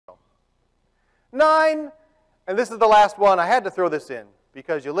9, and this is the last one. I had to throw this in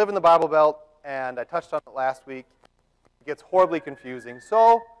because you live in the Bible Belt, and I touched on it last week. It gets horribly confusing.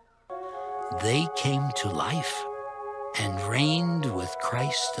 So, they came to life and reigned with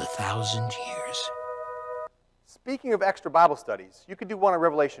Christ 1,000 years. Speaking of extra Bible studies, you could do one on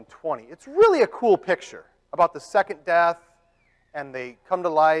Revelation 20. It's really a cool picture about the second death, and they come to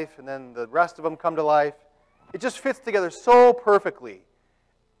life, and then the rest of them come to life. It just fits together so perfectly.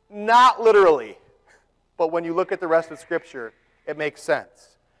 Not literally, but when you look at the rest of Scripture, it makes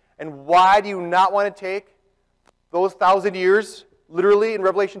sense. And why do you not want to take those 1,000 years literally in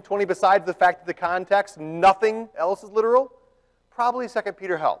Revelation 20, besides the fact that the context, nothing else is literal? Probably 2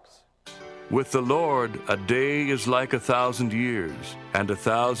 Peter helps. With the Lord, a day is like 1,000 years, and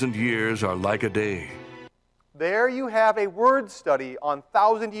 1,000 years are like a day. There you have a word study on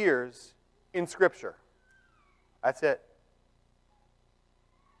 1,000 years in Scripture. That's it.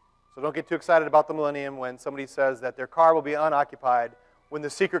 So don't get too excited about the millennium when somebody says that their car will be unoccupied when the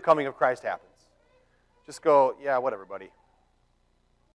secret coming of Christ happens. Just go, yeah, whatever, buddy.